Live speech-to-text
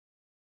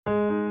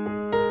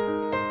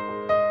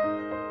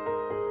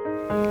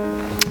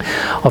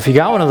Well, if you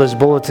got one of those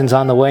bulletins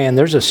on the way, and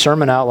there's a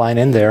sermon outline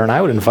in there, and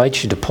I would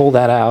invite you to pull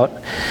that out.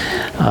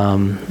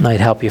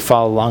 Might help you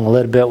follow along a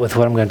little bit with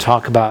what I'm going to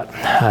talk about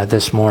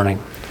this morning.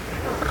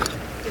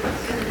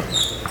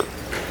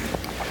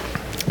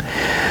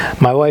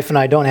 My wife and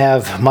I don't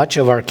have much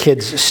of our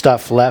kids'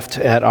 stuff left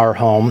at our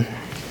home.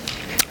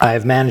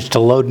 I've managed to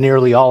load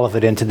nearly all of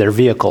it into their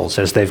vehicles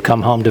as they've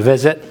come home to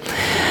visit.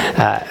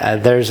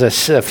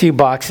 There's a few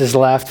boxes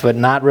left, but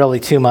not really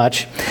too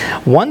much.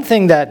 One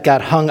thing that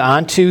got hung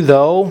onto,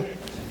 though,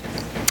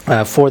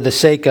 for the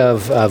sake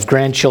of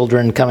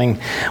grandchildren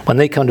coming when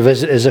they come to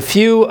visit, is a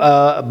few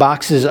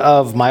boxes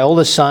of my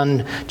oldest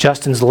son,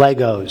 Justin's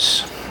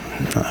Legos.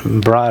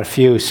 Brought a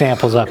few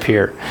samples up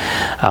here.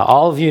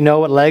 All of you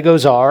know what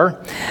Legos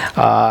are.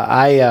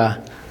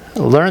 I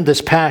learned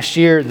this past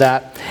year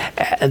that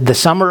the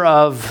summer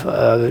of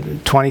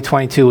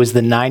 2022 was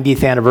the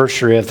 90th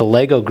anniversary of the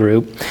Lego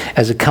Group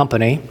as a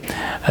company.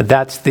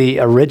 That's the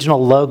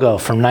original logo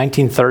from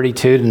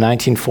 1932 to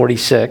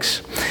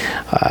 1946.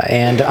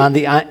 And on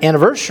the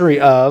anniversary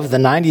of the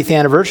 90th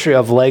anniversary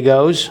of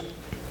Legos,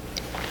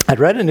 I'd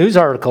read a news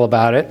article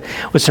about it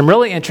with some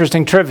really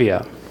interesting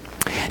trivia.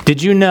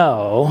 Did you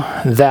know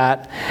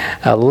that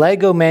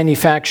Lego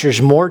manufactures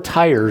more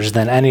tires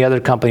than any other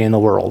company in the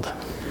world?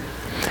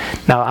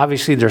 Now,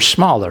 obviously, they're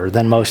smaller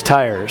than most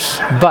tires,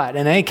 but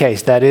in any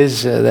case, that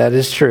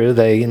is true.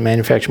 They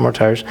manufacture more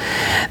tires.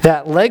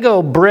 That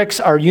Lego bricks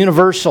are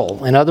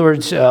universal. In other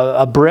words,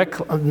 a brick,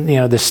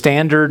 the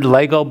standard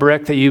Lego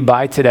brick that you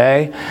buy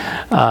today,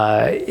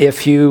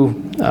 if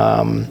you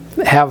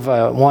have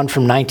one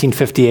from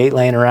 1958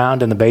 laying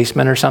around in the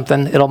basement or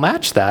something, it'll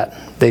match that.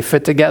 They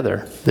fit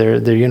together.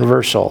 They're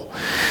universal.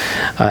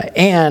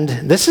 And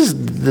this is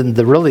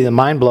really the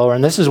mind blower,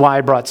 and this is why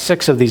I brought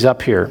 6 of these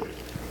up here.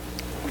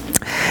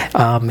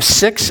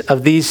 6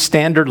 of these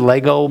standard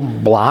Lego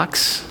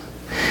blocks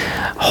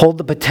hold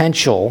the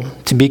potential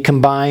to be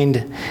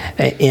combined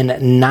in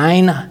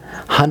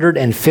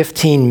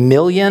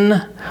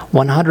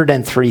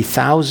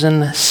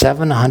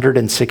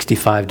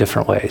 915,103,765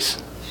 different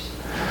ways.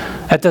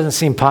 That doesn't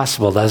seem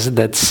possible, does it?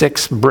 That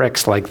 6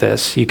 bricks like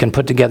this, you can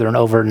put together in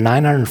over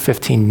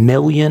 915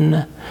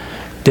 million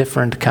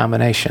different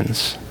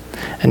combinations.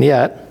 And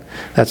yet,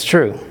 that's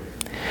true.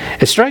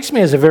 It strikes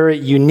me as a very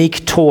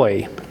unique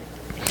toy.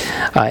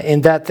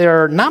 In that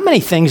there are not many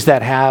things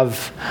that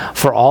have,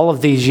 for all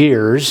of these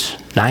years,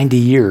 90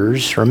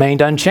 years,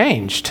 remained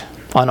unchanged,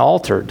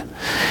 unaltered.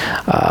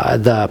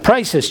 The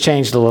price has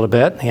changed a little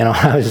bit.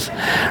 I was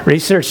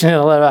researching it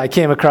a little. I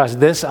came across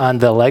this on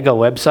the Lego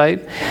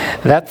website.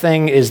 That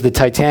thing is the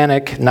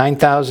Titanic,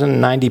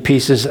 9,090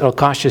 pieces. It'll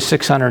cost you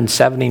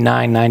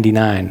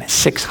 $679.99.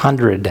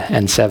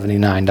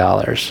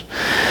 $679.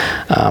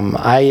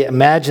 I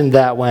imagine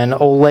that when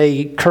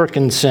Ole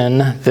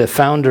Kirkenson, the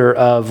founder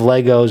of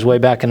Legos way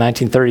back in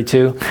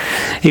 1932,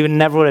 he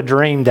never would have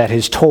dreamed that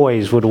his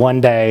toys would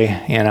one day,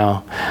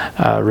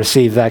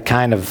 receive that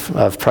kind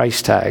of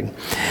price tag.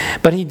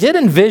 But he did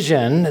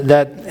envision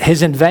that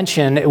his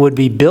invention, it would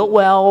be built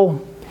well,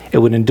 it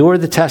would endure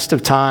the test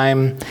of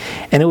time,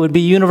 and it would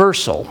be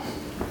universal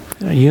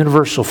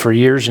for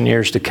years and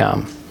years to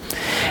come.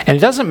 And it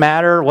doesn't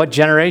matter what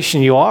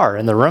generation you are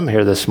in the room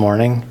here this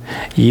morning,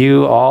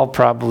 you all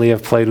probably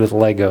have played with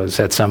Legos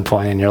at some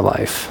point in your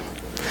life.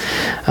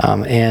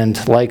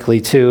 And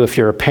likely, too, if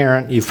you're a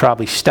parent, you've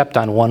probably stepped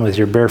on one with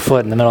your bare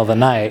foot in the middle of the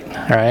night,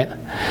 right?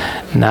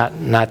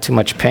 Not too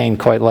much pain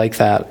quite like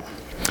that.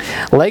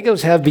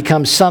 Legos have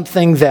become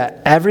something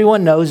that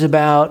everyone knows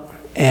about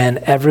and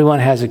everyone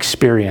has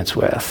experience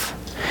with.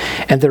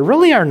 And there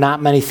really are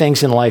not many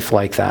things in life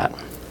like that.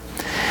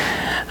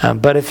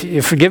 But if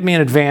you forgive me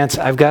in advance,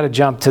 I've got to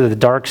jump to the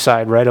dark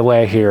side right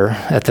away here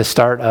at the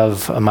start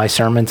of my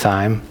sermon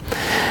time.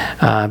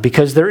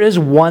 Because there is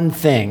one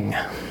thing,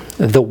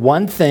 the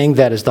one thing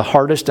that is the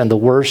hardest and the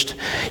worst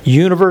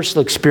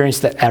universal experience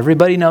that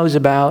everybody knows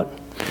about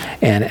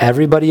and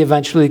everybody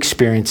eventually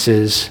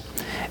experiences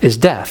is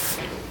death.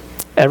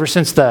 Ever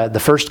since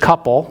the first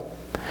couple,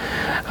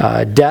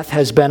 death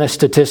has been a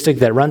statistic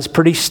that runs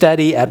pretty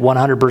steady at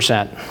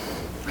 100%.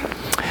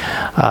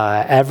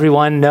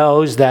 Everyone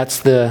knows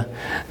that's the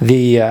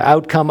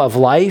outcome of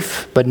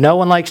life, but no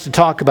one likes to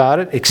talk about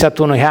it except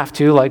when we have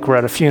to, like we're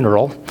at a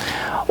funeral,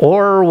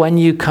 or when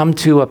you come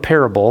to a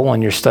parable,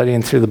 when you're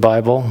studying through the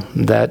Bible,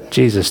 that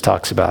Jesus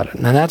talks about it.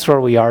 And that's where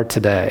we are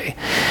today.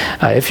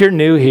 If you're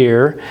new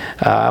here,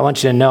 I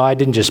want you to know I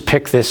didn't just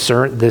pick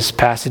this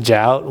passage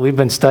out. We've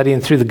been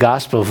studying through the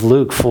Gospel of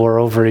Luke for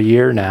over a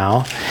year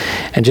now,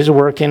 and just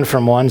working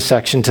from one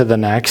section to the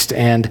next.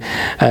 And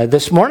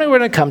this morning we're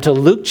going to come to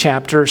Luke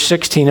chapter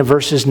 16 and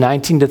verses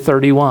 19 to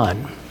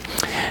 31.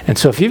 And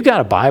so if you've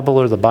got a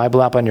Bible or the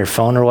Bible app on your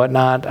phone or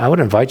whatnot, I would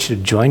invite you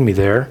to join me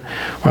there.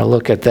 We're going to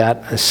look at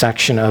that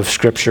section of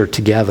Scripture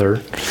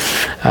together.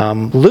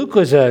 Luke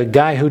was a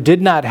guy who did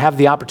not have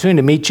the opportunity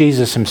to meet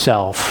Jesus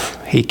himself.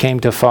 He came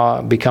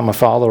to become a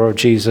follower of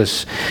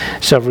Jesus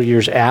several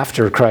years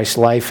after Christ's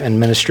life and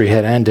ministry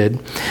had ended.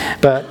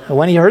 But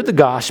when he heard the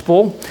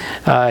gospel,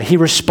 he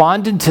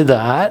responded to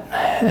that,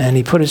 and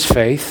he put his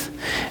faith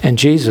in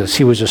Jesus.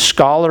 He was a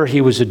scholar.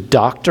 He was a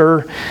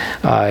doctor.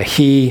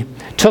 He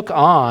took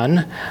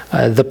on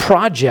the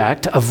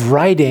project of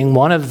writing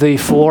one of the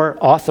 4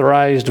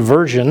 authorized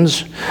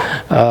versions,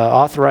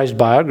 authorized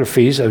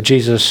biographies of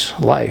Jesus'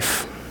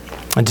 life.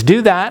 And to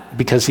do that,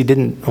 because he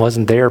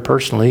wasn't there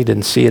personally, he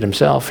didn't see it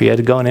himself, he had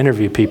to go and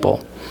interview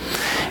people.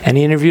 And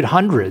he interviewed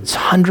hundreds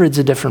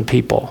of different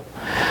people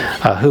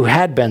who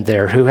had been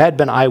there, who had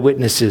been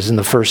eyewitnesses in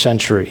the first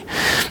century.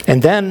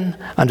 And then,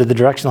 under the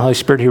direction of the Holy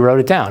Spirit, he wrote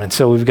it down. And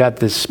so we've got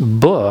this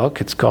book,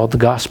 it's called the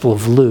Gospel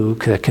of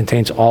Luke, that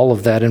contains all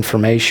of that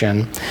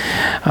information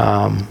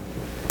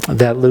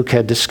that Luke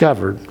had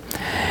discovered.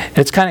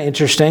 It's kind of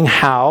interesting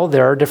how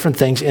there are different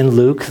things in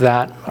Luke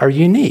that are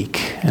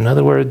unique. In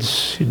other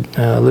words,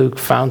 Luke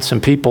found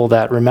some people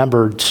that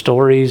remembered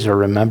stories or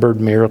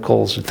remembered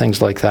miracles or things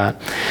like that,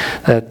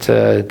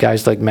 that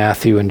guys like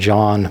Matthew and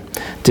John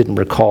didn't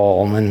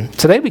recall. And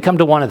today we come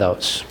to one of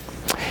those.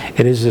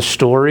 It is a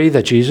story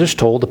that Jesus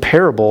told, a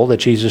parable that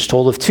Jesus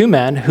told of 2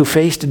 men who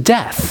faced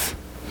death,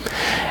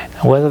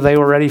 whether they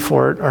were ready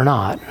for it or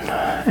not.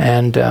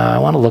 And I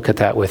want to look at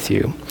that with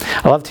you.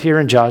 I loved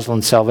hearing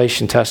Jocelyn's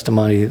salvation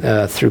testimony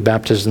through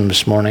baptism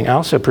this morning. I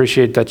also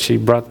appreciate that she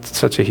brought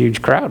such a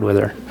huge crowd with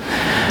her.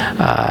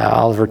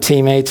 All of her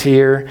teammates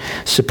here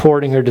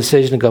supporting her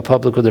decision to go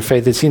public with her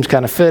faith. It seems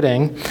kind of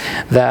fitting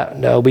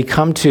that we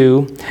come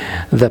to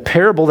the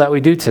parable that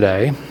we do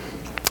today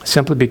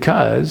simply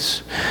because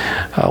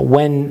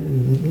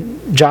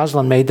when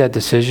Jocelyn made that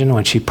decision,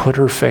 when she put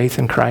her faith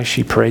in Christ,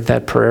 she prayed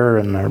that prayer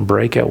in her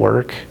break at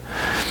work.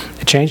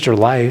 It changed her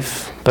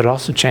life, but it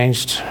also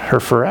changed her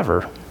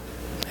forever.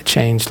 It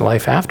changed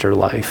life after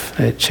life.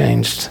 It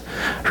changed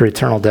her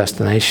eternal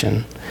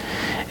destination.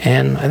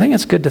 And I think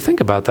it's good to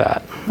think about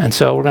that. And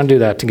so we're going to do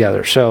that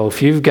together. So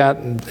if you've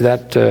got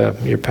that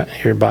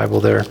your Bible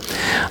there,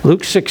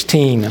 Luke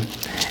 16,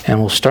 and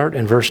we'll start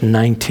in verse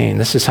 19.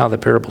 This is how the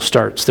parable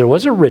starts. There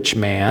was a rich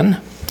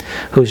man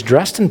who was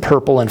dressed in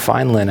purple and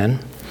fine linen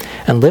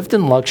and lived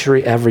in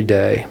luxury every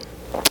day.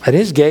 At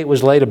his gate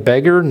was laid a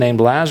beggar named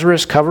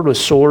Lazarus, covered with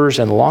sores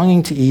and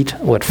longing to eat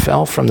what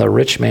fell from the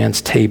rich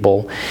man's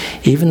table.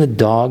 Even the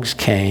dogs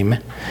came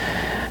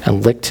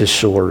and licked his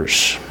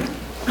sores.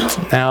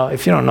 Now,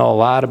 if you don't know a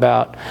lot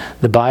about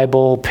the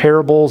Bible,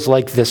 parables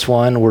like this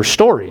one were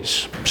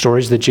stories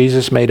that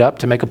Jesus made up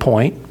to make a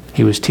point.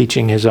 He was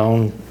teaching his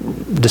own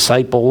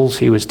disciples.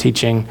 He was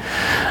teaching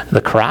the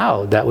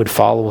crowd that would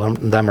follow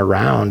them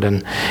around.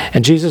 And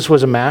Jesus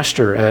was a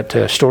master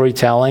at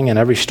storytelling, and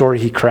every story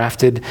he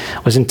crafted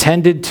was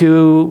intended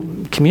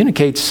to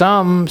communicate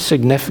some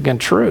significant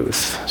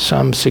truth,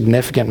 some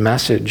significant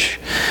message.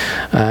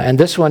 And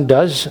this one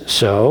does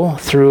so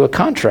through a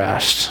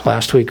contrast.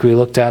 Last week we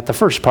looked at the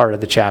first part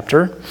of the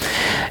chapter,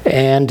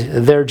 and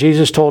there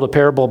Jesus told a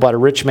parable about a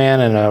rich man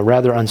and a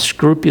rather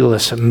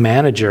unscrupulous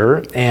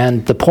manager,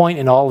 and the point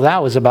in all of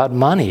that was about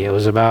money. It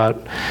was about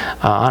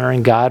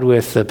honoring God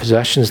with the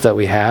possessions that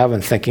we have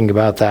and thinking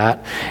about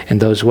that in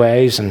those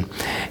ways.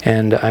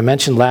 And I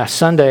mentioned last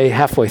Sunday,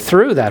 halfway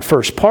through that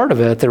first part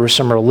of it, there were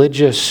some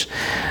religious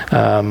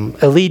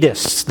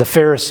elitists, the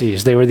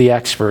Pharisees. They were the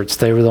experts.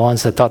 They were the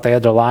ones that thought they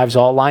had their lives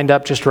all lined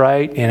up just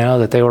right,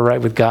 that they were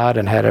right with God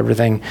and had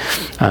everything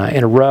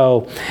in a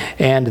row.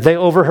 And they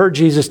overheard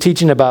Jesus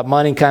teaching about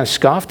money and kind of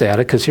scoffed at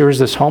it, because here was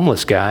this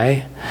homeless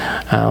guy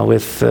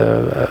with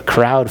a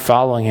crowd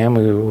following him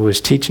who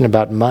was teaching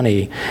about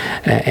money.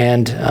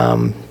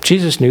 And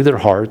Jesus knew their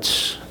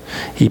hearts.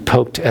 He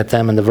poked at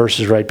them in the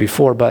verses right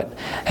before.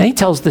 And he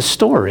tells this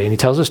story, and he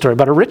tells a story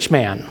about a rich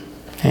man.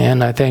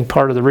 And I think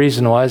part of the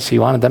reason was he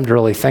wanted them to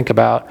really think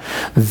about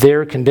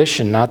their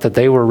condition, not that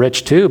they were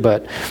rich too,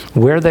 but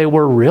where they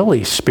were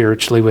really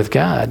spiritually with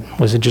God.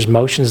 Was it just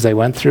motions they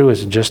went through?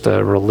 Was it just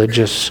a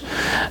religious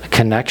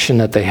connection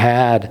that they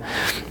had?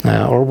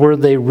 Or were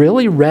they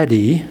really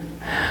ready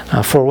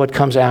for what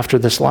comes after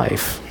this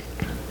life?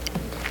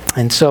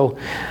 And so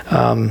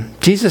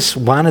Jesus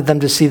wanted them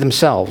to see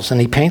themselves,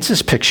 and he paints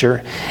this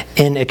picture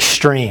in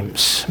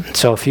extremes.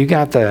 So if you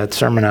got that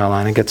sermon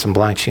outline and get some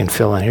blanks you can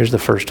fill in, here's the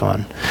first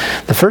one.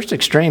 The first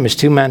extreme is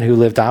 2 men who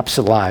lived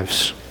opposite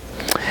lives.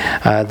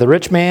 The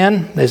rich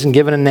man isn't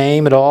given a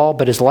name at all,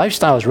 but his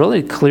lifestyle is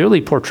really clearly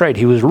portrayed.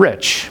 He was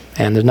rich,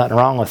 and there's nothing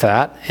wrong with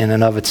that in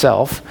and of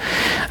itself.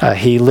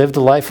 He lived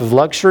a life of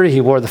luxury.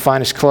 He wore the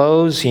finest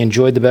clothes. He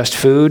enjoyed the best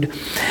food.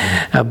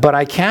 But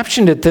I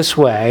captioned it this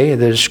way,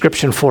 the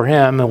description for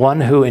him: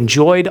 one who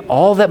enjoyed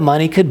all that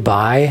money could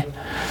buy,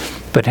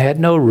 but had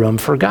no room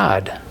for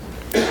God.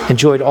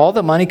 Enjoyed all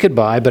that money could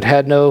buy, but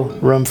had no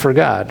room for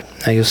God.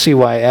 Now you'll see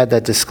why I add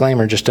that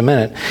disclaimer in just a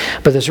minute.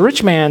 But this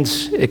rich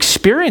man's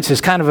experience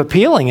is kind of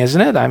appealing, isn't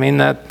it? I mean,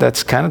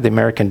 that's kind of the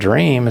American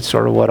dream. It's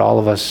sort of what all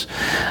of us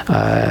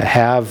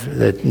have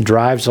that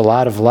drives a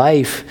lot of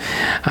life.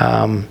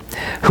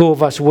 Who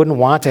of us wouldn't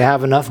want to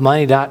have enough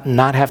money to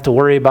not have to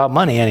worry about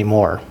money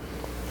anymore?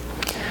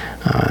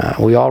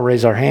 We all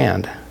raise our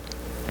hand.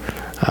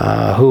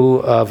 Who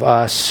of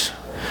us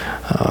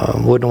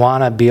wouldn't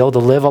want to be able to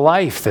live a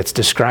life that's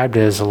described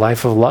as a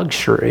life of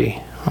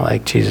luxury,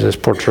 like Jesus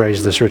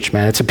portrays this rich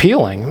man? It's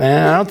appealing. And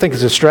I don't think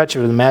it's a stretch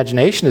of the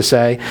imagination to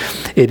say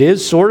it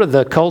is sort of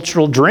the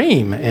cultural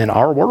dream in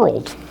our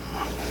world.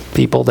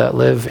 People that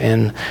live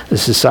in the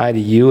society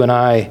you and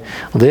I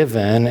live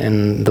in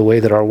and the way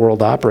that our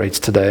world operates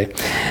today.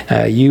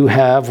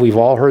 We've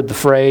all heard the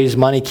phrase,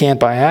 money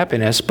can't buy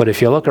happiness, but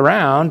if you look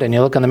around and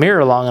you look in the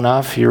mirror long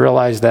enough, you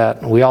realize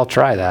that we all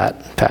try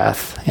that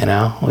path,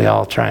 We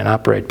all try and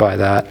operate by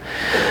that.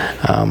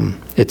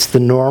 It's the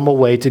normal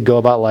way to go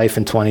about life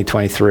in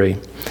 2023.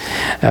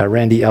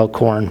 Randy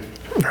Elkhorn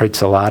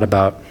writes a lot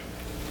about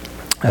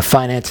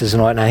finances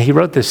and whatnot. He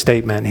wrote this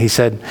statement. He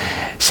said,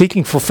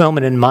 seeking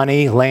fulfillment in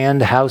money,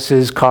 land,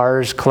 houses,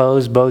 cars,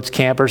 clothes, boats,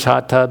 campers,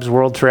 hot tubs,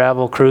 world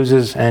travel,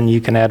 cruises, and you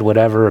can add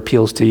whatever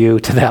appeals to you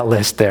to that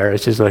list there.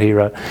 It's just what he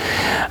wrote.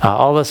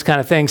 All this kind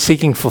of thing,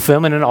 seeking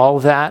fulfillment in all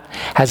of that,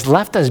 has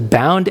left us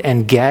bound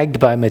and gagged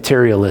by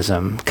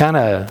materialism, kind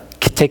of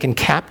taken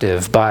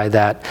captive by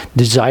that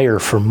desire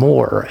for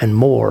more and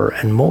more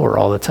and more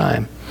all the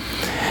time.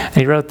 And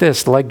he wrote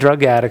this, like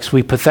drug addicts,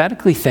 we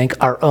pathetically think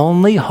our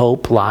only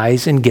hope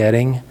lies in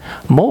getting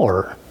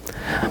more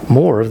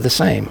of the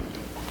same.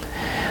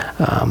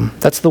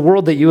 That's the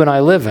world that you and I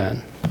live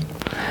in.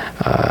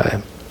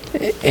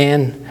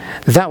 And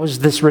that was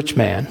this rich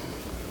man.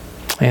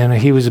 And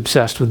he was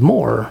obsessed with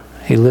more.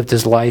 He lived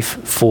his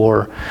life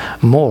for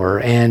more.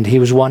 And he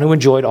was one who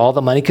enjoyed all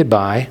the money could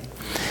buy,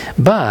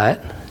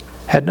 but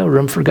had no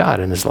room for God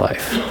in his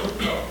life.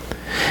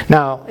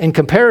 Now, in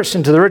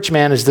comparison to the rich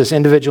man is this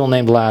individual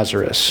named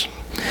Lazarus.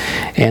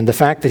 And the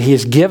fact that he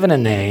is given a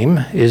name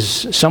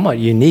is somewhat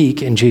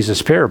unique in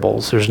Jesus'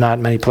 parables. There's not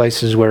many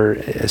places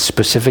where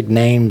specific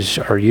names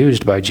are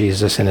used by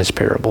Jesus in his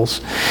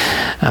parables.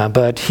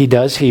 But he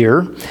does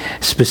here,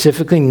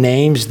 specifically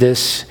names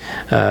this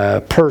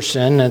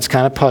person. It's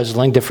kind of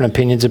puzzling. Different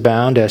opinions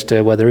abound as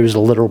to whether he was a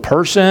literal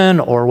person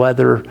or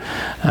whether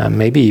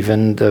maybe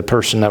even the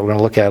person that we're going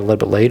to look at a little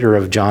bit later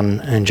of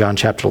John in John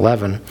chapter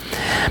 11.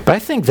 But I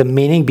think the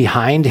meaning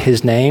behind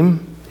his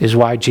name is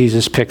why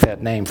Jesus picked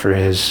that name for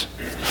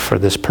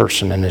this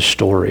person in his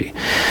story.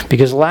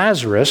 Because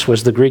Lazarus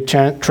was the Greek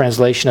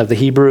translation of the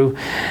Hebrew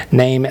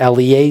name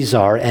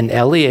Eleazar, and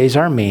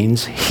Eleazar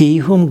means he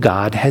whom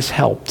God has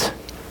helped.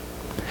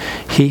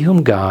 He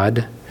whom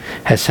God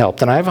has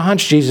helped. And I have a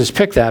hunch Jesus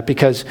picked that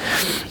because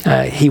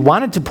he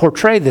wanted to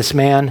portray this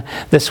man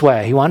this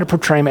way. He wanted to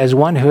portray him as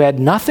one who had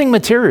nothing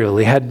material.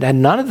 He had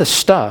none of the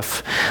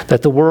stuff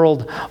that the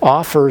world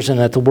offers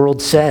and that the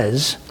world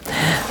says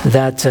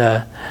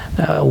that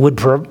would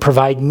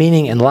provide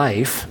meaning in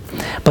life.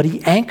 But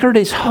he anchored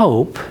his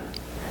hope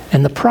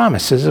in the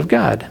promises of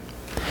God.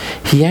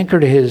 He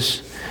anchored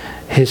his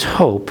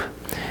hope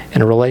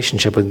in a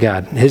relationship with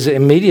God. His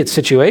immediate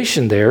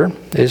situation there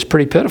is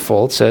pretty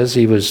pitiful. It says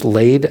he was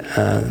laid,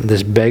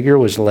 this beggar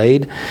was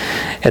laid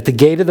at the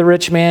gate of the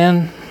rich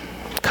man,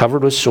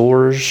 covered with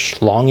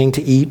sores, longing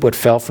to eat what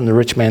fell from the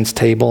rich man's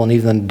table, and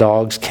even the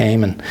dogs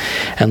came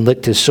and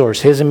licked his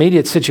sores. His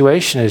immediate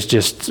situation is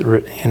just,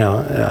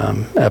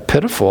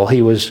 pitiful.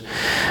 He was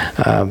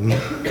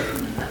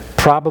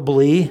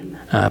probably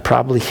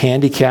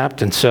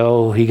handicapped, and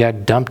so he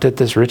got dumped at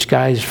this rich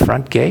guy's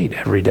front gate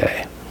every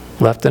day,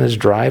 left in his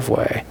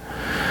driveway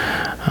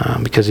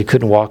because he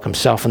couldn't walk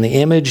himself. And the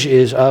image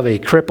is of a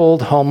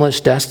crippled, homeless,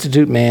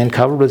 destitute man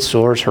covered with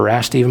sores,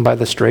 harassed even by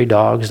the stray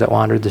dogs that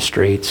wandered the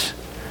streets.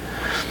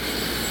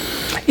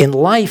 In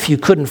life, you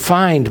couldn't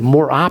find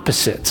more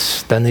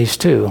opposites than these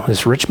two.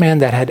 This rich man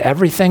that had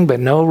everything but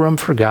no room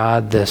for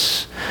God,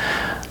 this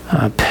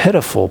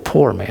pitiful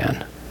poor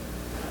man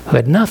who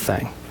had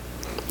nothing,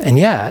 and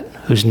yet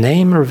whose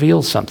name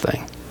reveals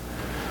something,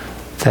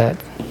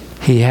 that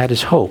he had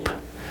his hope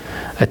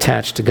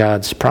attached to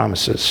God's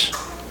promises.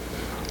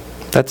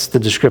 That's the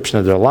description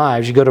of their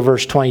lives. You go to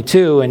verse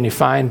 22 and you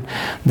find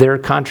they're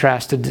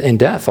contrasted in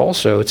death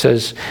also. It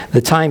says,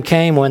 the time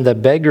came when the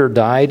beggar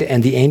died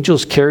and the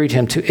angels carried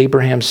him to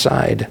Abraham's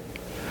side.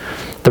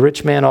 The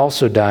rich man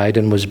also died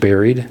and was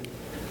buried.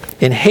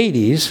 In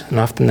Hades, and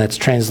often that's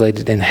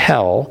translated in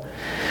hell,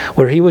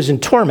 where he was in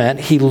torment,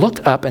 he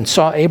looked up and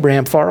saw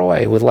Abraham far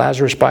away with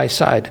Lazarus by his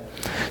side.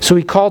 So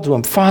he called to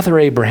him, Father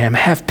Abraham,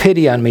 have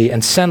pity on me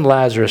and send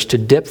Lazarus to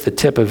dip the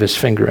tip of his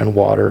finger in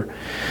water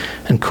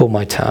and cool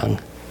my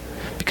tongue,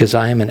 because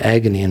I am in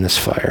agony in this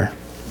fire.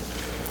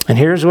 And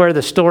here's where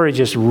the story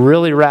just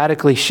really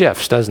radically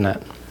shifts, doesn't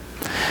it?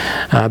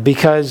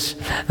 Because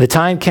the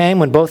time came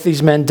when both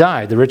these men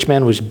died. The rich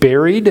man was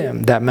buried.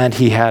 That meant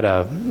he had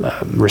a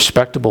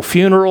respectable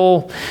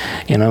funeral,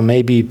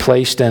 maybe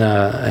placed in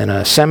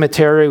a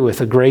cemetery with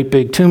a great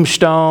big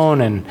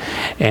tombstone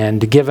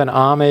and given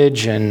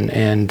homage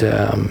and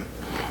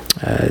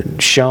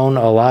shown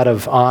a lot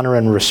of honor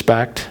and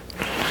respect.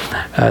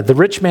 The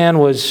rich man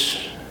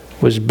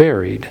was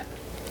buried,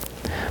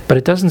 but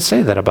it doesn't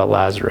say that about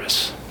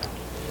Lazarus.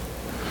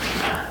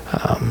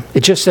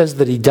 It just says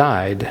that he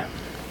died.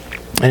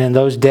 And in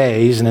those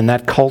days, and in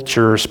that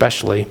culture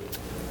especially,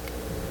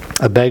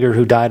 a beggar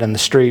who died on the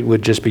street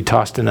would just be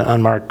tossed in an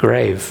unmarked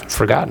grave,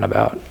 forgotten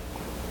about.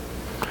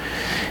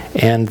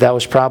 And that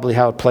was probably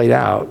how it played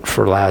out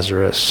for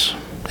Lazarus.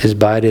 His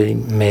body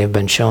may have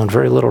been shown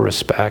very little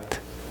respect.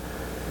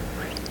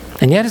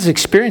 And yet his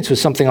experience was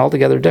something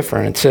altogether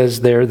different. It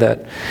says there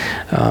that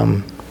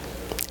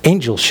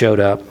angels showed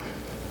up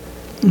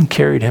and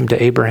carried him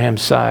to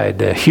Abraham's side.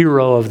 The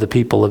hero of the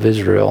people of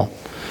Israel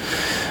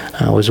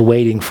was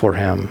waiting for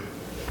him.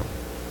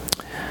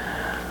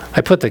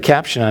 I put the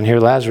caption on here,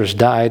 Lazarus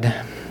died,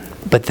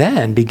 but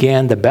then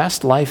began the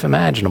best life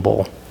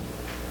imaginable,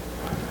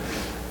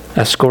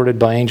 escorted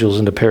by angels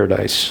into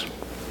paradise.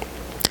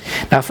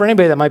 Now, for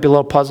anybody that might be a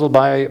little puzzled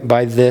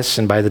by this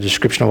and by the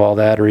description of all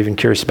that, or even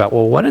curious about,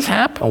 well, what does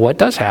happen? What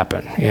does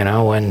happen,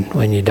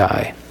 when you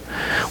die?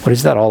 What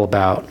is that all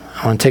about?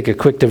 I want to take a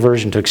quick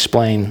diversion to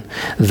explain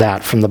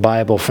that from the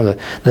Bible, from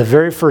the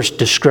very first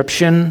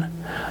description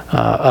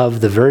of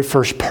the very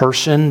first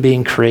person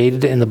being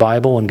created in the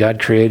Bible when God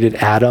created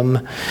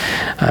Adam.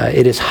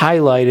 It is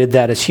highlighted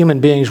that as human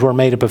beings we're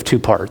made up of two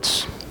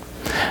parts.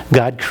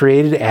 God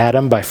created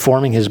Adam by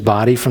forming his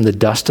body from the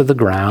dust of the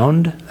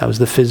ground. That was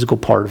the physical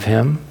part of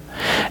him.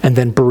 And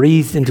then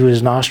breathed into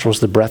his nostrils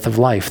the breath of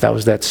life. That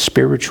was that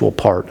spiritual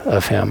part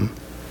of him.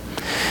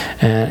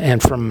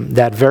 And from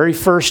that very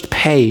first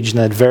page and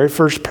that very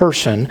first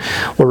person,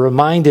 we're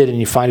reminded, and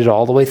you find it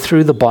all the way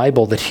through the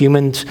Bible, that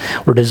humans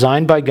were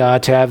designed by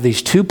God to have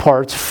these two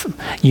parts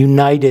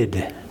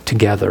united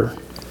together.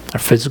 Our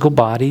physical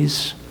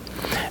bodies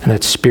and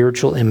that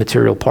spiritual,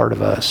 immaterial part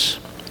of us.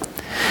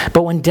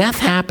 But when death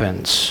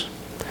happens,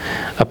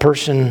 when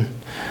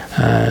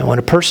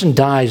a person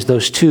dies,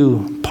 those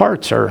two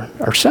parts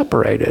are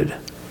separated.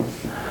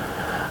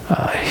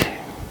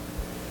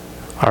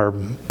 Our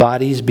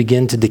bodies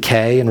begin to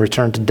decay and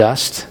return to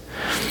dust,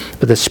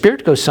 but the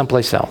spirit goes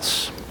someplace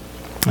else.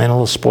 And a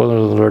little spoiler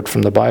alert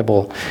from the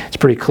Bible, it's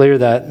pretty clear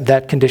that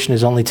that condition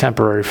is only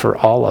temporary for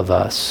all of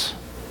us.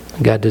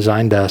 God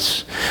designed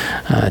us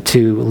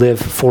to live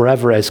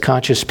forever as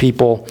conscious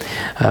people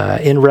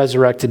in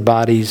resurrected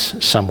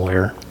bodies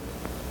somewhere.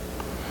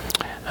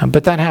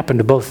 But that happened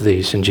to both of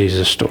these in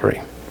Jesus'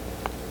 story.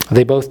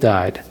 They both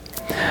died.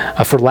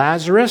 For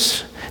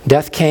Lazarus,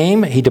 death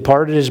came, he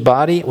departed his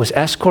body, was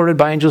escorted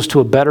by angels to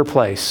a better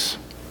place,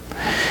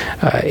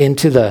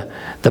 into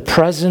the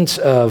presence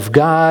of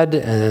God,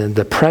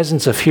 the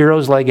presence of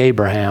heroes like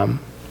Abraham.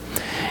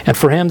 And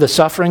for him, the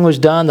suffering was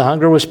done, the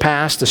hunger was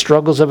past, the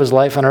struggles of his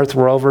life on earth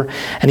were over,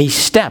 and he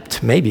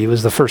stepped, maybe it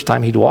was the first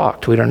time he'd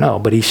walked, we don't know,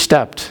 but he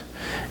stepped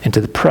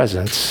into the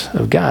presence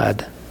of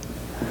God.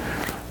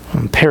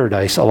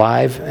 Paradise,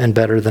 alive and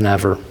better than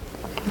ever.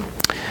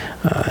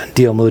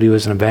 D.L. Moody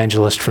was an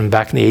evangelist from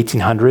back in the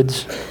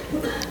 1800s,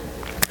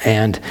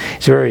 and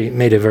he's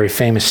made a very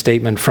famous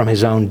statement from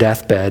his own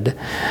deathbed.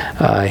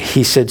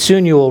 He said,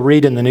 "Soon you will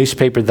read in the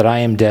newspaper that I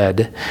am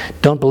dead.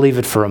 Don't believe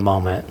it for a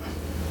moment.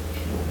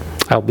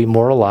 I'll be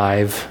more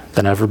alive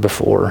than ever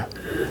before.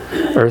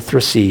 Earth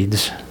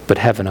recedes, but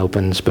heaven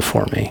opens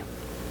before me."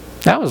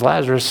 That was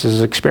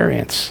Lazarus'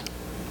 experience.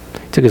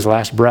 He took his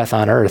last breath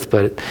on earth,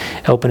 but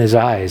opened his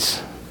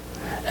eyes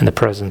in the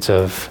presence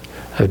of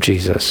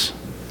Jesus.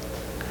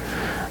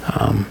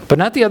 But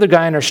not the other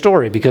guy in our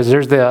story, because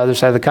there's the other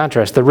side of the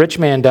contrast. The rich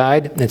man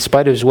died in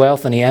spite of his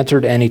wealth, and he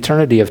entered an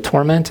eternity of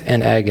torment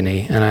and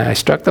agony. And I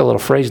struck that little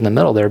phrase in the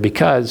middle there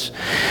because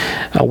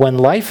when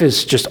life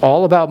is just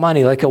all about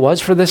money, like it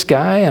was for this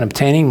guy, and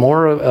obtaining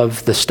more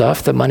of the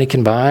stuff that money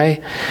can buy,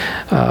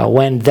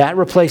 when that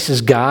replaces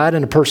God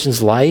in a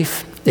person's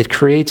life, it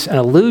creates an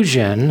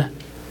illusion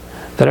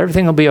that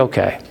everything will be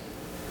okay.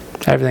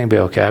 Everything will be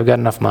okay. I've got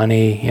enough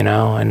money,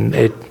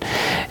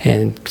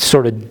 and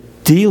sort of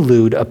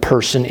delude a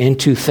person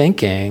into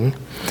thinking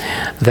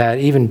that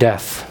even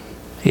death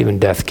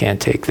can't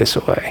take this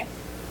away.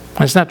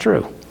 That's not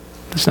true.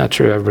 That's not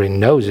true. Everybody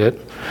knows it.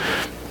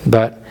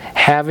 But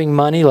having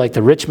money, like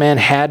the rich man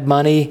had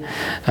money,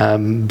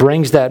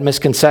 brings that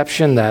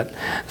misconception, that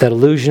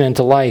illusion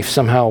into life.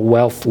 Somehow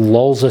wealth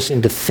lulls us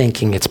into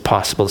thinking it's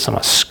possible to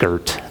somehow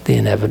skirt the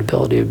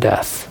inevitability of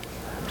death.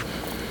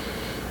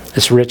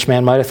 This rich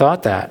man might have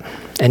thought that.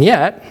 And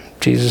yet,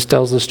 Jesus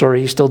tells the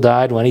story, he still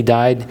died. When he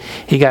died,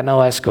 he got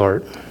no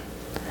escort.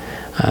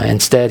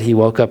 Instead, he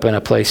woke up in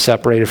a place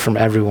separated from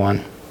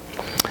everyone.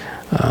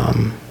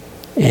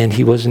 And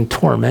he was in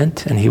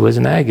torment, and he was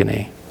in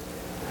agony.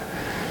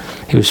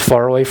 He was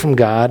far away from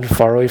God,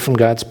 far away from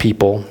God's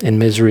people, in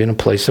misery in a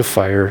place of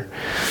fire.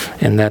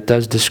 And that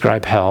does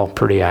describe hell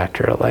pretty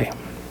accurately.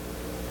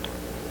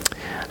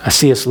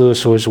 C.S.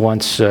 Lewis was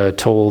once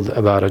told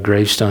about a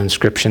gravestone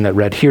inscription that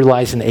read, "Here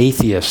lies an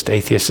atheist."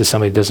 Atheist is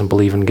somebody who doesn't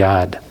believe in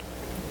God.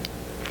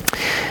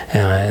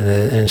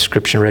 The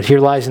inscription read, "Here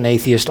lies an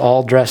atheist,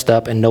 all dressed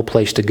up and no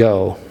place to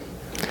go."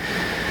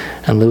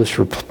 And Lewis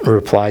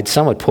replied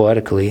somewhat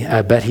poetically,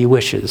 "I bet he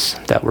wishes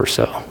that were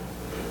so."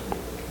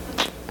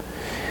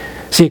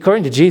 See,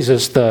 according to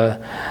Jesus, the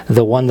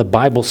one the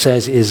Bible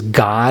says is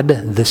God,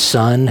 the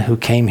Son who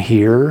came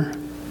here,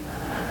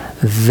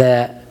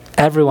 that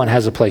Everyone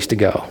has a place to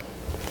go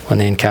when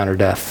they encounter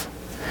death.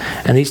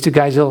 And these two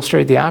guys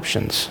illustrate the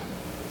options.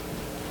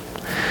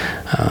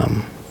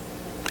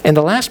 And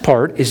the last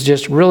part is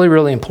just really,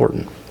 really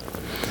important.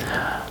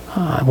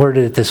 I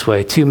worded it this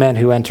way: two men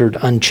who entered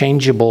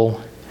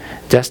unchangeable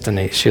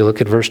destinies. So you look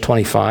at verse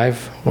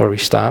 25 where we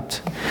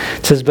stopped.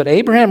 It says, "But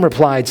Abraham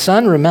replied,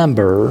 'Son,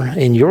 remember,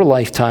 in your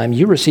lifetime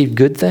you received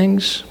good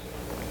things,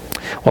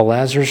 while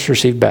Lazarus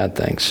received bad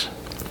things.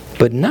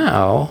 But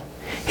now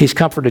he's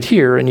comforted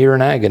here and you're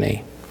in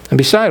agony. And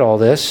beside all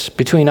this,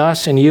 between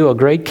us and you a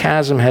great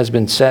chasm has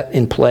been set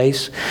in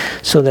place,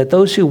 so that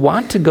those who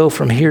want to go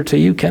from here to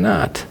you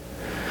cannot,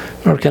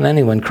 nor can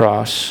anyone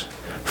cross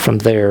from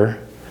there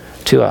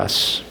to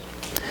us.'"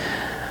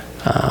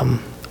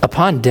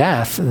 Upon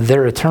death,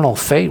 their eternal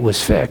fate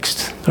was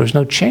fixed. There was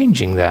no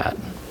changing that.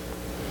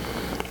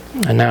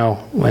 And now,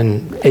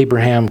 when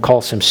Abraham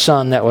calls him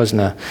son, that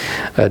wasn't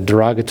a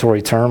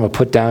derogatory term, a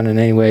put down in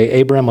any way.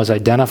 Abraham was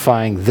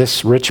identifying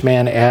this rich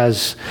man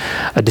as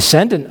a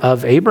descendant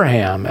of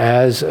Abraham,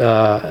 as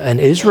an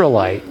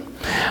Israelite.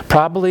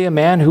 Probably a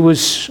man who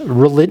was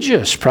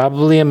religious,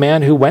 probably a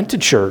man who went to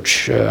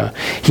church.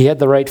 He had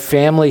the right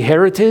family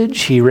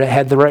heritage. He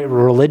had the right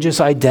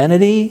religious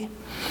identity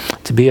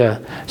to be a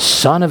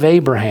son of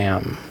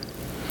Abraham.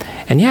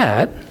 And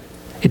yet,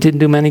 it didn't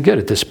do him any good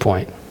at this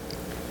point.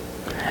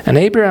 And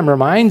Abraham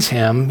reminds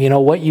him,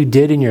 what you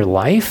did in your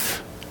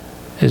life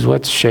is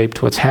what's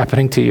shaped what's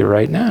happening to you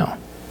right now.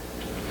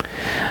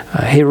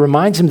 He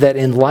reminds him that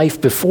in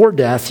life before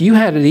death, you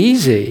had it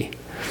easy,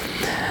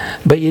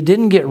 but you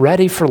didn't get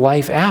ready for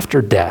life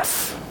after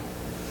death.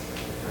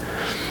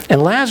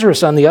 And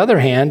Lazarus, on the other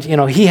hand,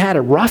 he had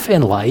it rough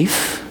in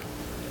life,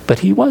 but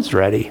he was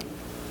ready.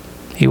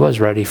 He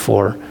was ready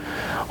for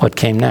what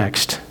came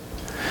next.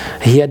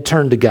 He had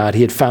turned to God.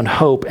 He had found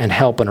hope and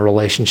help in a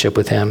relationship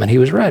with him, and he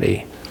was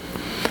ready.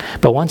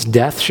 But once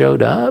death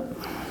showed up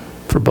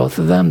for both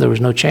of them, there was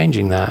no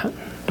changing that.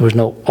 There was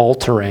no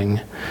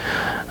altering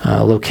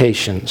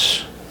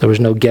locations. There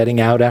was no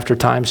getting out after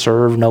time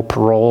served, no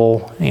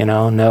parole,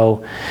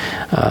 no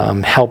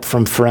help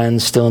from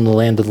friends still in the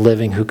land of the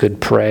living who could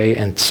pray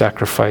and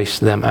sacrifice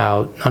them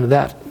out. None of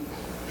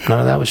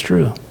that was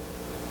true.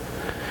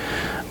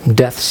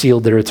 Death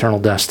sealed their eternal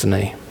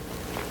destiny.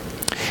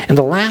 And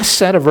the last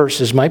set of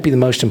verses might be the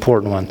most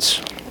important ones.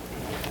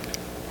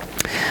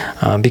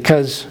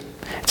 Because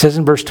it says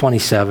in verse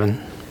 27,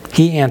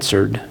 "He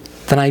answered,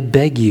 'Then I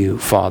beg you,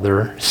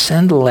 Father,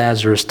 send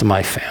Lazarus to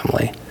my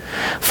family.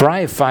 For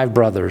I have 5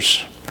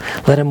 brothers.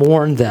 Let him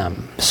warn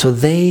them, so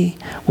they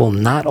will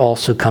not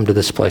also come to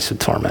this place of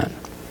torment.'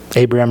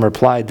 Abraham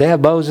replied, 'They have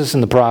Moses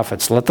and the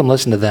prophets. Let them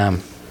listen to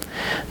them.'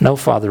 'No,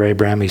 Father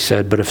Abraham,' he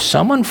said, 'but if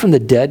someone from the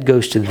dead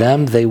goes to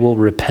them, they will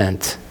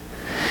repent.'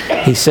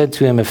 He said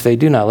to him, 'If they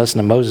do not listen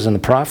to Moses and the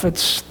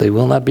prophets, they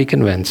will not be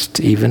convinced,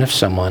 even if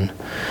someone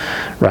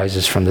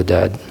rises from the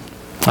dead.'"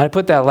 I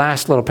put that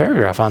last little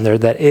paragraph on there,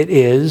 that it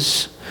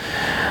is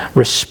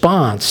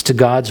response to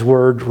God's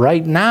word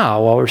right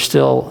now while we're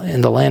still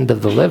in the land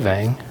of the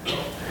living.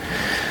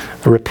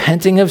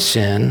 Repenting of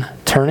sin,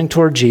 turning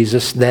toward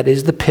Jesus, that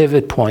is the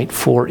pivot point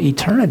for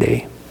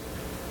eternity.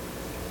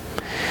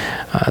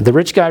 The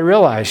rich guy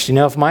realized,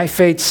 if my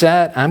fate's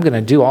set, I'm going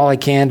to do all I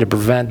can to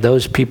prevent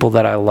those people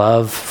that I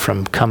love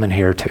from coming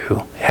here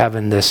too,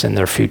 having this in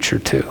their future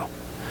too.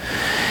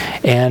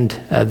 And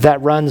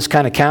that runs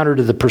kind of counter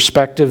to the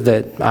perspective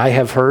that I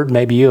have heard,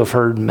 maybe you have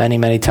heard many,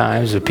 many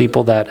times, of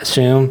people that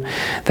assume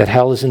that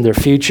hell is in their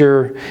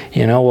future.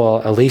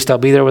 Well, at least I'll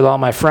be there with all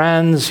my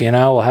friends.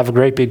 We'll have a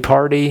great big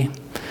party.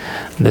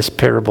 This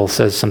parable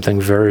says something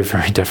very,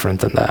 very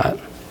different than that.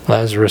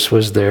 Lazarus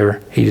was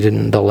there.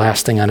 The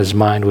last thing on his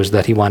mind was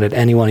that he wanted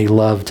anyone he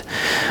loved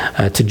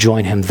to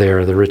join him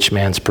there, the rich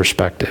man's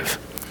perspective.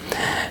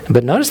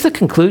 But notice the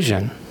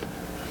conclusion,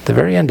 the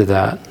very end of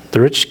that. The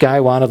rich guy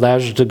wanted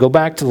Lazarus to go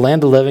back to the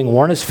land of the living,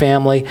 warn his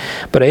family.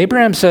 But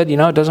Abraham said,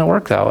 it doesn't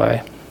work that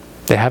way.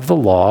 They have the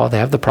law. They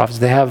have the prophets.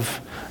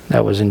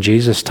 That was in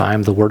Jesus'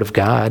 time, the word of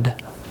God.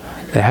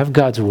 They have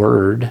God's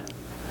word.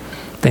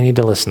 They need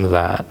to listen to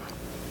that.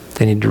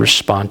 They need to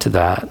respond to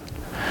that.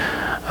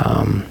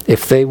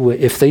 If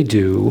they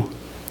do,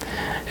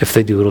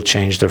 it'll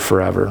change their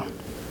forever.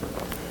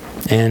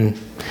 And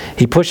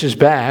he pushes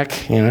back,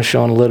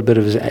 showing a little bit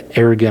of his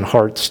arrogant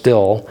heart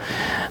still.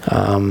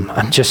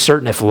 I'm just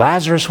certain if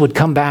Lazarus would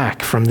come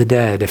back from the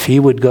dead, if he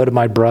would go to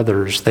my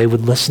brothers, they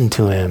would listen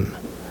to him.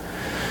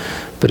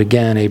 But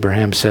again,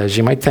 Abraham says,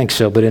 you might think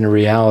so, but in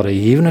reality,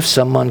 even if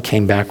someone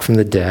came back from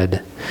the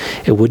dead,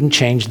 it wouldn't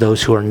change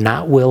those who are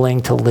not willing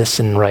to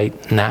listen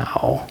right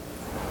now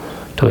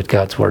to what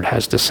God's word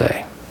has to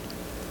say.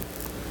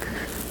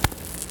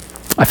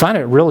 I find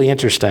it really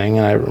interesting,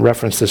 and I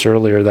referenced this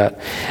earlier, that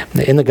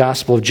in the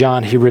Gospel of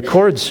John, he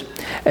records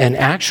an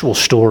actual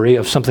story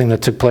of something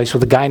that took place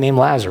with a guy named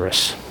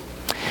Lazarus.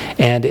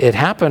 And it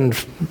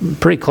happened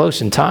pretty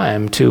close in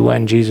time to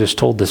when Jesus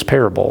told this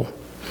parable.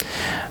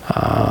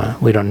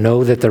 We don't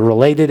know that they're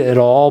related at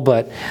all,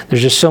 but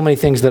there's just so many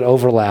things that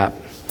overlap.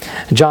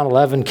 John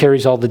 11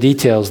 carries all the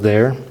details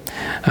there.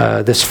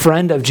 This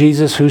friend of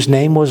Jesus, whose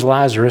name was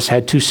Lazarus,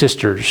 had two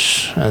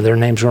sisters. Their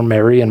names were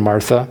Mary and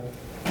Martha.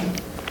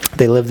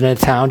 They lived in a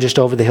town just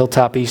over the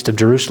hilltop east of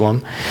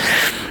Jerusalem,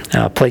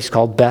 a place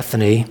called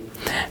Bethany.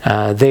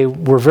 They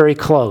were very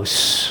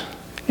close.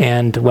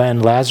 And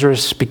when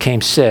Lazarus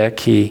became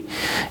sick,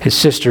 his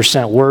sister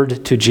sent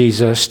word to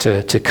Jesus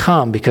to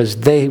come, because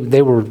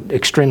they were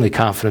extremely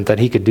confident that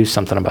he could do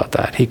something about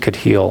that. He could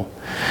heal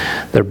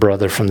their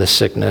brother from the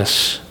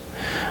sickness.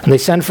 And they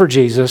send for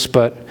Jesus,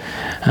 but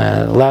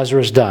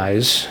Lazarus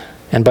dies.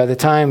 And by the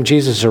time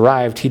Jesus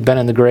arrived, he'd been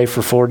in the grave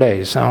for 4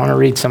 days. I want to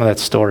read some of that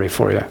story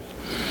for you.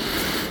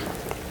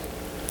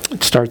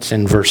 It starts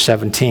in verse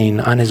 17.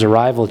 On his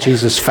arrival,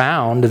 Jesus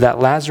found that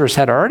Lazarus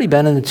had already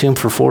been in the tomb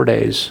for 4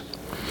 days.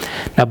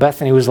 Now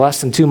Bethany was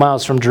less than 2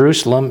 miles from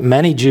Jerusalem.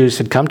 Many Jews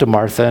had come to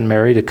Martha and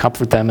Mary to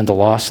comfort them in the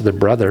loss of their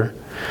brother.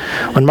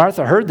 When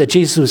Martha heard that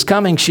Jesus was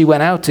coming, she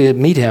went out to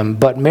meet him,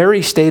 but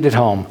Mary stayed at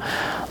home.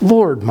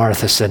 Lord,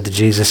 Martha said to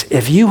Jesus,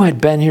 if you had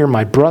been here,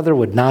 my brother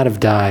would not have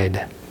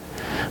died.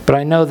 But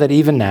I know that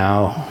even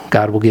now,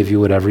 God will give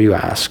you whatever you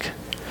ask.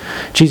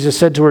 Jesus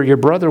said to her, your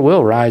brother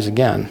will rise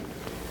again.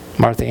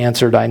 Martha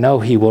answered, I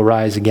know he will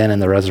rise again in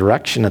the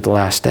resurrection at the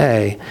last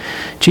day.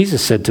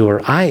 Jesus said to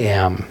her, I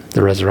am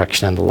the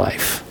resurrection and the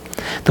life.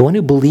 The one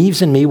who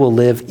believes in me will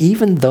live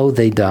even though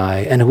they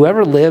die, and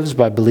whoever lives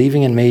by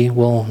believing in me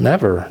will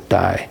never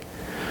die.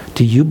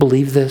 Do you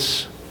believe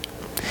this?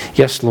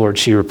 Yes, Lord,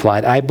 she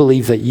replied, I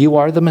believe that you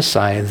are the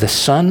Messiah, the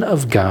Son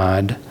of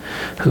God,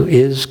 who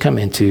is come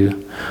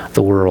into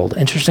the world.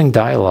 Interesting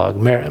dialogue.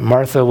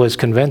 Martha was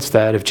convinced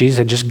that if Jesus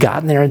had just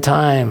gotten there in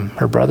time,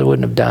 her brother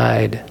wouldn't have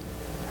died.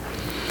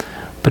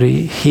 But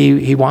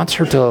he wants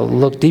her to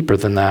look deeper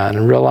than that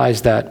and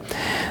realize that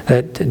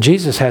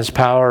Jesus has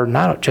power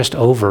not just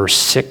over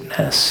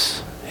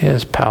sickness, he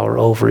has power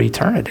over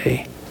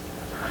eternity.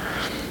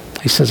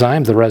 He says, I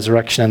am the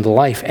resurrection and the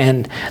life,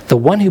 and the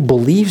one who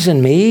believes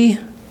in me,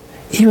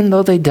 even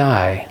though they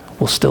die,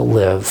 will still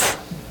live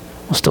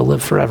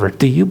forever.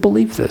 Do you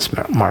believe this,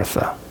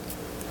 Martha?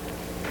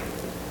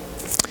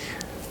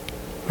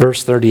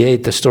 Verse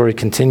 38, the story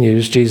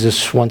continues.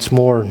 Jesus, once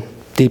more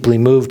deeply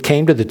moved,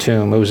 came to the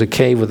tomb. It was a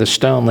cave with a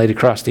stone laid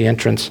across the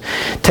entrance.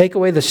 Take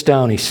away the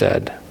stone, he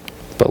said.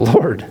 But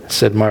Lord,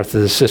 said Martha,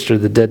 the sister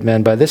of the dead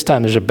man, by this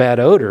time there's a bad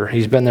odor.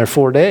 He's been there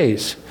 4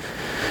 days.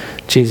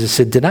 Jesus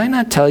said, did I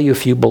not tell you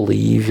if you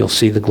believe, you'll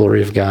see the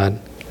glory of God?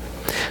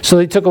 So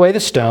they took away the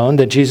stone.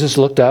 Then Jesus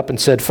looked up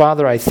and said,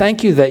 Father, I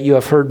thank you that you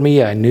have heard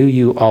me. I knew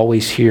you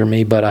always hear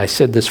me, but I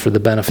said this for the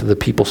benefit of the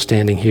people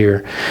standing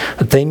here,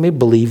 that they may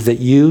believe that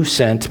you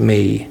sent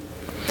me.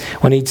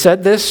 When he'd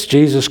said this,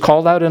 Jesus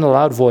called out in a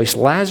loud voice,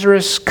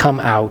 Lazarus, come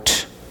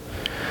out.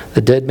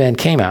 The dead man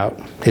came out,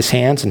 his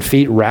hands and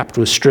feet wrapped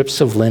with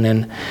strips of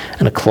linen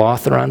and a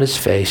cloth around his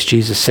face.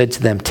 Jesus said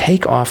to them,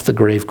 take off the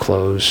grave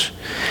clothes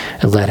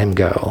and let him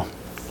go.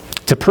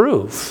 To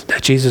prove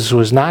that Jesus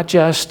was not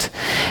just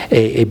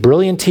a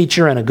brilliant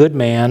teacher and a good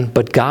man,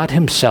 but God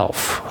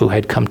himself who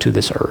had come to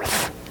this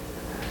earth.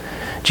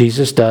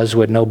 Jesus does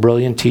what no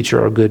brilliant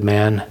teacher or good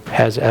man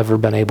has ever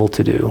been able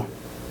to do.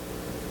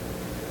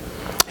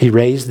 He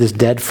raised this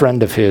dead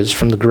friend of his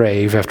from the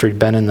grave after he'd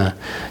been in the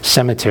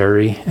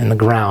cemetery in the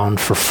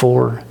ground for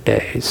 4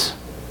 days.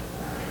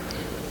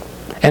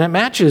 And it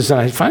matches,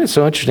 and I find it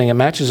so interesting, it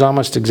matches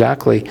almost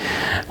exactly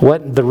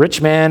what the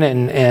rich man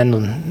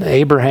and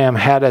Abraham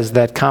had as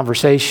that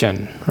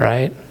conversation,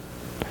 right?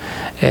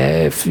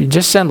 If you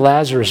just send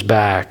Lazarus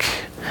back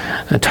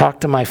and talk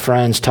to my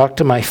friends, talk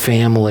to my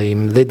family,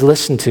 they'd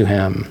listen to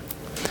him.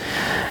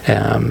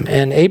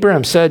 And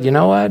Abraham said, you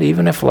know what,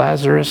 even if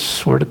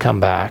Lazarus were to come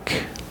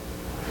back,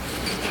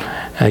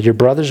 your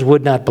brothers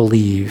would not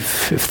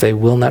believe if they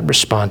will not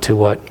respond to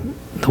what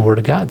the Word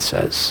of God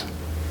says.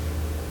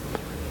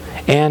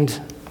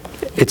 And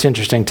it's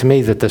interesting to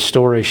me that the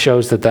story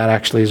shows that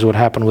actually is what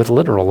happened with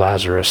literal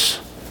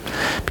Lazarus.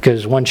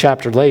 Because one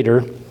chapter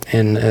later,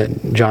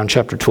 in John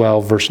chapter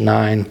 12, verse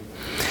 9,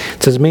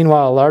 it says,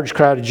 meanwhile, a large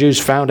crowd of Jews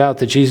found out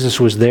that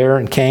Jesus was there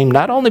and came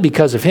not only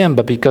because of him,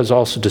 but because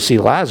also to see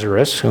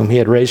Lazarus, whom he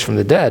had raised from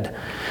the dead.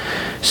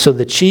 So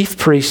the chief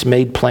priests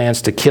made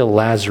plans to kill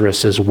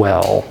Lazarus as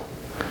well.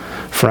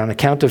 For on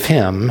account of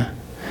him,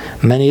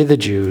 many of the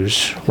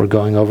Jews were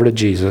going over to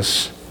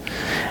Jesus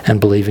and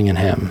believing in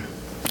him.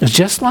 It's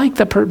just like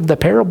the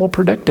parable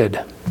predicted.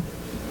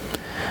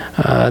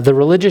 The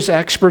religious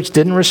experts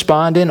didn't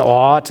respond in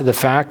awe to the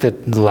fact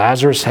that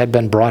Lazarus had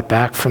been brought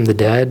back from the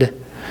dead.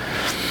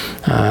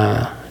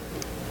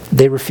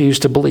 They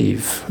refused to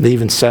believe. They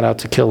even set out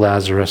to kill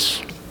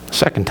Lazarus a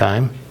second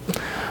time,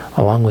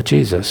 along with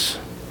Jesus.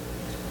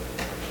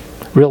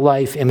 Real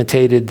life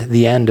imitated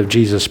the end of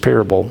Jesus'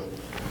 parable.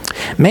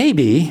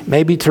 Maybe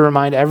to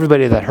remind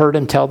everybody that heard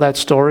him tell that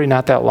story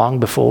not that long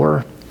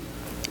before,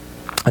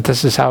 that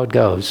this is how it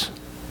goes.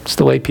 It's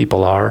the way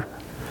people are.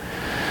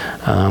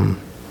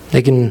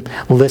 They can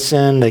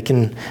listen. They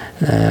can,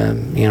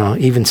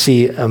 even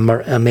see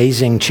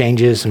amazing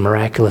changes and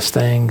miraculous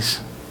things.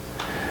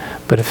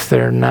 But if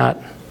they're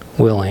not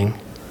willing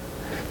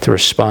to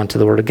respond to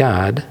the Word of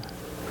God,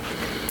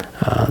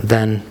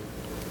 then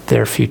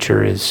their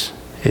future is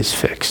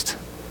fixed.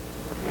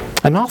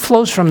 And all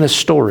flows from this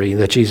story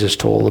that Jesus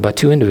told about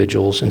two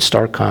individuals in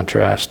stark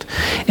contrast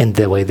in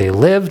the way they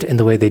lived, in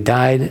the way they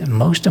died, and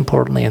most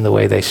importantly, in the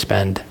way they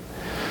spend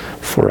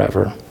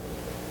forever.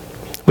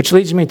 Which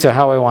leads me to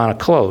how I want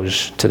to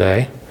close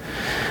today.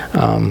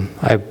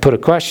 I put a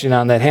question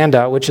on that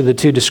handout. Which of the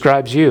two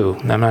describes you?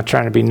 And I'm not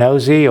trying to be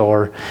nosy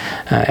or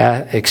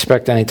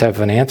expect any type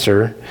of an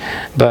answer,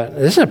 but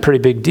this is a pretty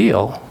big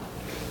deal.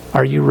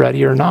 Are you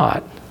ready or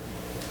not?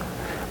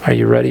 Are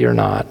you ready or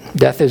not?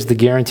 Death is the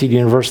guaranteed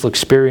universal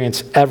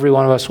experience every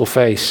one of us will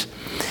face.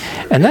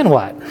 And then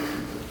what?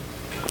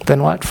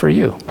 Then what for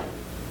you?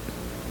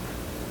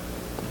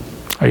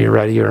 Are you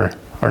ready or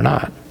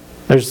not?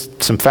 There's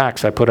some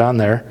facts I put on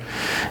there.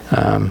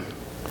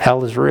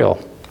 Hell is real,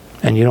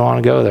 and you don't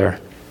want to go there.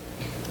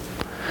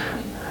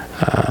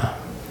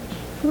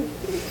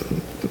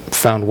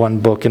 Found one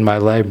book in my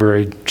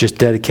library just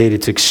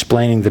dedicated to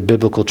explaining the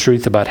biblical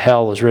truth about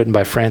hell. It was written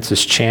by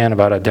Francis Chan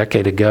about a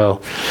decade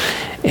ago.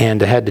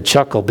 And I had to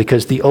chuckle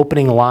because the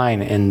opening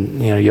line,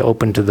 and you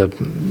open to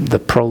the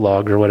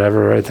prologue or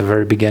whatever right at the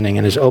very beginning,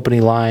 and his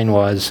opening line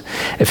was,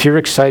 "If you're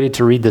excited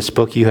to read this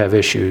book, you have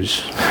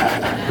issues."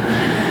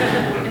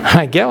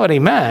 I get what he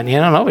meant.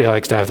 Nobody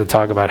likes to have to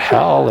talk about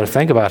hell or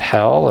think about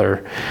hell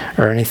or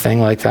anything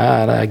like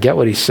that. I get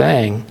what he's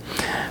saying.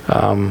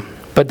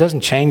 But it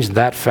doesn't change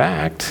that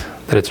fact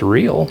that it's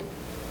real.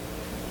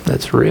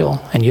 That's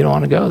real, and you don't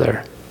want to go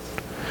there.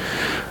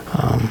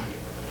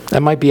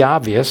 That might be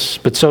obvious,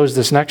 but so is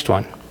this next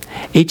one.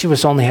 Each of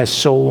us only has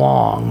so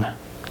long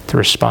to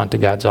respond to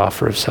God's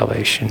offer of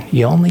salvation.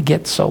 You only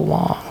get so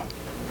long.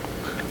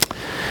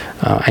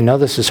 I know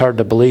this is hard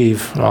to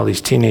believe, all these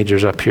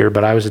teenagers up here,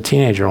 but I was a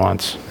teenager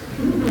once.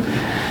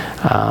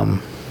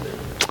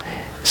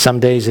 Some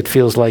days it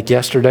feels like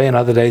yesterday, and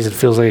other days it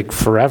feels like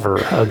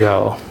forever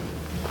ago.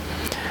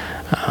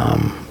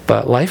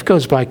 But life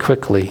goes by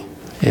quickly.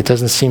 It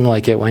doesn't seem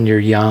like it when you're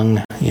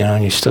young,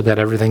 and you still got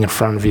everything in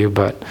front of you,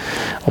 but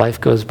life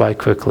goes by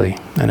quickly,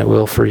 and it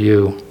will for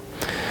you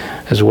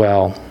as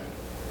well.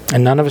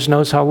 And none of us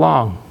knows how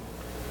long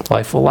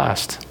life will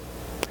last.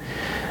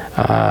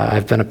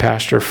 I've been a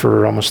pastor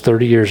for almost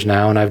 30 years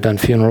now, and I've done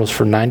funerals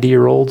for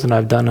 90-year-olds, and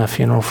I've done a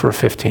funeral for a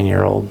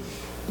 15-year-old.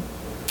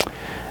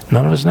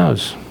 None of us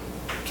knows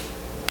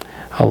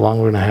how long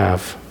we're going to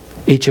have.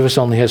 Each of us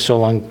only has so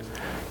long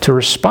to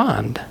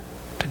respond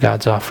to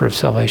God's offer of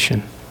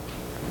salvation.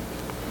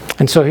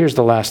 And so here's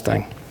the last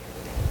thing.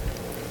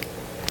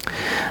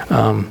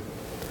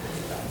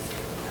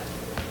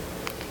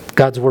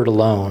 God's word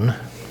alone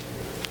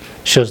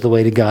shows the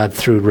way to God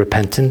through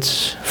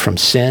repentance from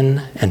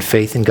sin and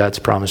faith in God's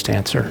promised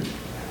answer.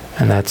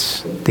 And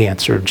that's the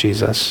answer of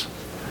Jesus.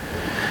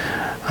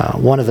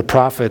 One of the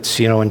prophets,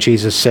 when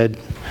Jesus said,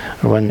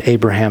 or when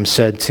Abraham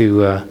said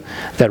to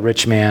that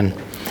rich man,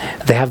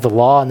 they have the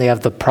law and they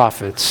have the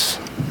prophets.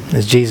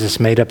 As Jesus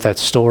made up that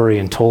story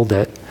and told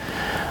it,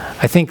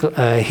 I think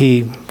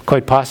he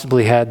quite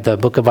possibly had the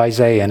book of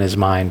Isaiah in his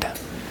mind.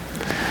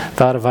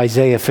 Thought of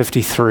Isaiah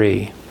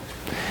 53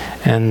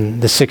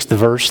 and the 6th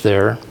verse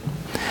there.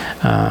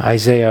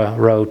 Isaiah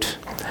wrote,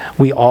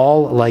 "We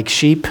all, like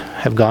sheep,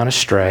 have gone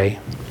astray.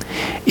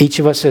 Each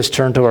of us has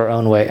turned to our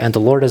own way, and the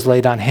Lord has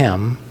laid on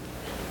him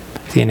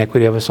the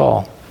iniquity of us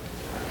all."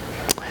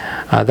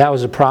 That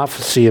was a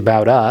prophecy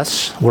about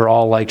us. We're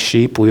all like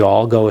sheep. We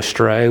all go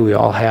astray. We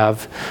all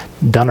have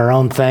done our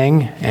own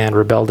thing and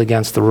rebelled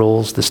against the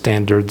rules, the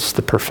standards,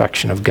 the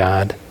perfection of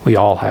God. We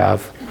all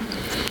have.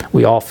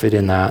 We all fit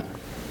in that.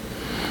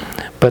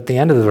 But the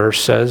end of the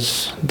verse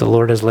says, the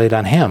Lord has laid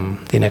on him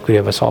the iniquity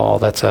of us all.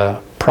 That's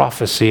a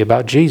prophecy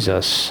about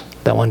Jesus,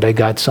 that one day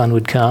God's Son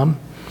would come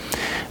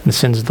and the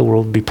sins of the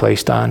world would be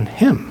placed on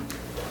him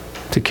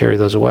to carry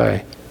those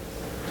away.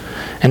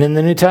 And in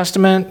the New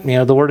Testament,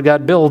 the Word of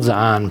God builds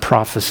on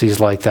prophecies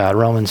like that.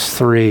 Romans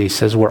 3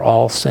 says we're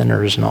all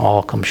sinners and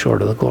all come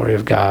short of the glory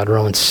of God.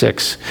 Romans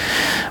 6,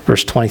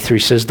 verse 23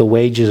 says the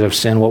wages of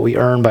sin, what we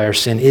earn by our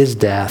sin, is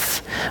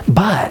death.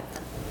 But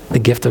the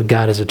gift of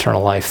God is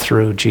eternal life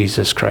through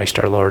Jesus Christ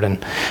our Lord. And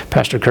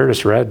Pastor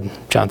Curtis read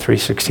John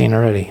 3:16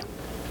 already.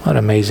 What an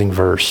amazing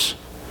verse.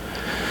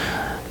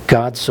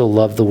 God so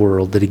loved the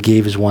world that he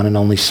gave his one and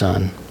only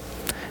Son.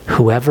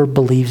 Whoever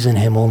believes in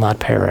him will not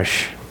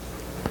perish,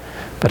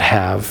 but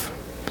have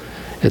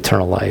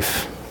eternal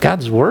life.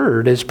 God's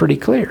word is pretty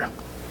clear.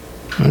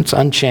 It's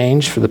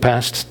unchanged for the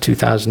past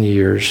 2,000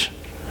 years.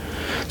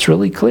 It's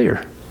really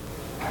clear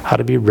how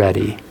to be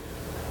ready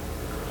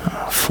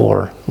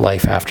for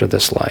life after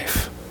this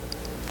life.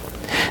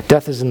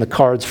 Death is in the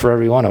cards for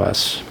every one of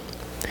us.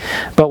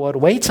 But what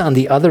waits on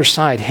the other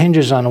side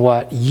hinges on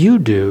what you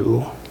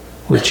do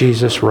with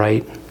Jesus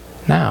right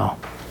now.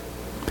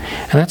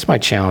 And that's my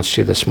challenge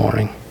to you this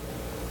morning.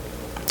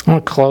 I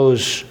want to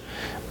close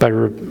by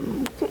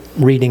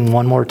reading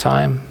one more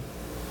time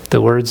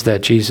the words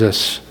that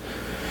Jesus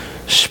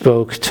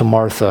spoke to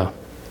Martha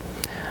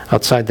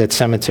outside that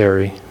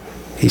cemetery.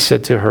 He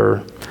said to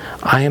her,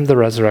 "I am the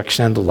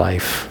resurrection and the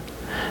life.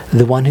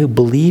 The one who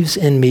believes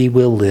in me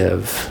will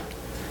live,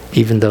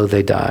 even though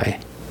they die.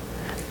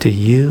 Do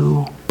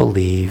you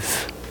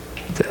believe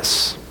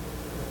this?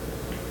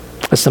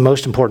 That's the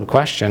most important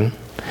question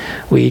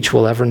we each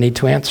will ever need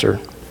to answer.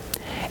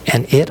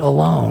 And it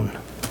alone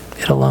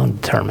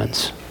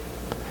determines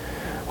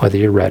whether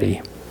you're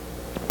ready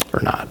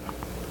or not.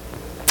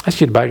 I ask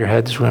you to bow your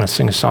heads. We're going to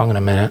sing a song in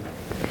a minute.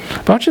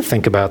 But I want you to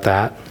think about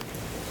that.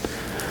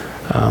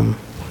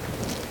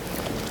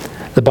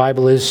 The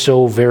Bible is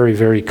so very,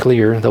 very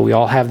clear that we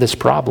all have this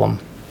problem.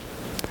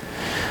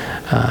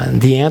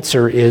 The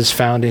answer is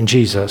found in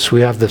Jesus.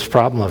 We have this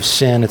problem of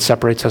sin. It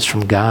separates us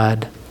from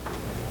God.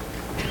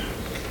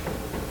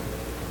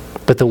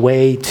 But the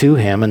way to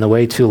Him and the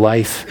way to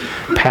life,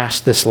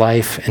 past this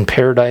life, in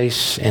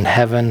paradise, in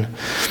heaven,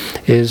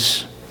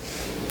 is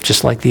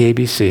just like the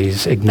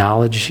ABCs.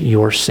 Acknowledge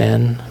your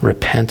sin,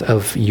 repent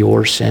of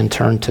your sin,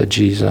 turn to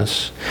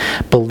Jesus.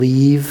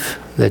 Believe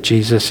that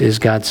Jesus is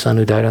God's Son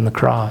who died on the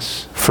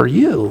cross for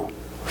you,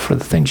 for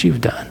the things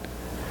you've done.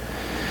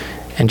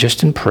 And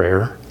just in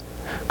prayer,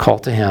 call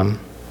to Him,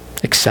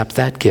 accept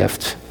that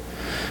gift,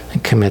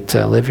 and commit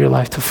to live your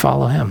life to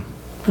follow Him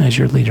as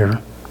your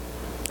leader.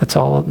 That's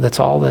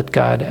all that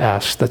God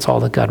asks. That's all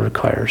that God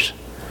requires.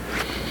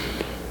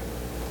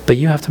 But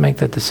you have to make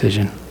that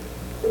decision.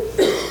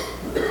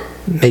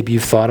 Maybe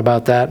you've thought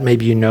about that.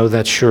 Maybe you know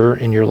that's sure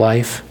in your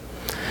life.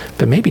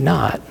 But maybe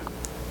not.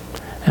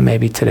 And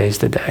maybe today's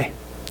the day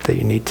that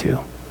you need to.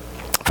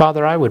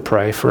 Father, I would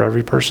pray for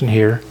every person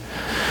here.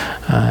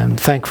 I'm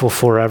thankful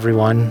for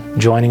everyone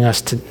joining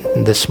us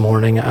this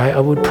morning. I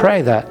would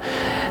pray that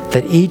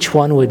each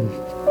one would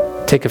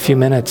take a few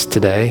minutes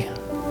today,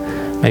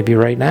 maybe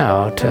right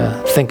now,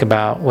 to think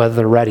about whether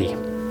they're ready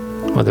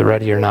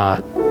or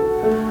not,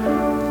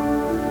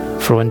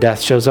 for when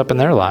death shows up in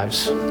their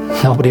lives.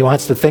 Nobody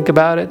wants to think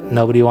about it.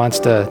 Nobody wants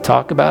to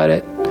talk about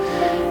it.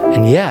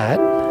 And yet,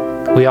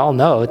 we all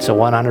know it's a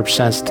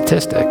 100%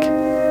 statistic.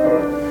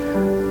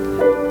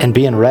 And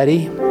being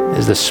ready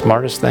is the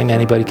smartest thing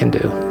anybody can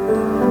do.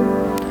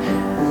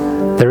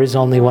 There is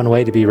only one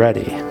way to be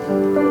ready.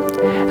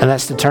 And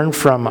that's to turn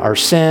from our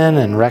sin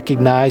and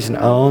recognize and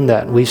own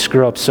that we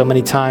screw up so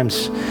many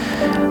times.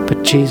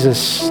 But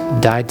Jesus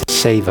died to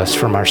save us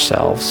from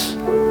ourselves.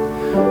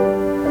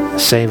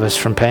 Save us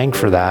from paying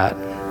for that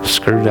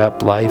screwed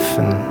up life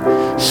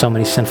and so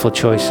many sinful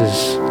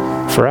choices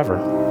forever.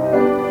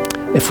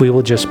 If we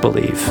will just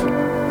believe.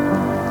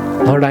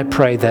 Lord, I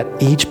pray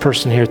that each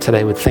person here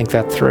today would think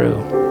that through.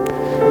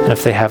 And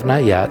if they have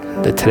not yet,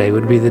 that today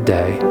would be the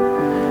day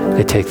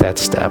they take that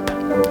step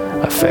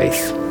of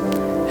faith.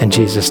 In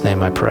Jesus'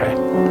 name I pray.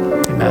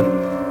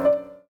 Amen.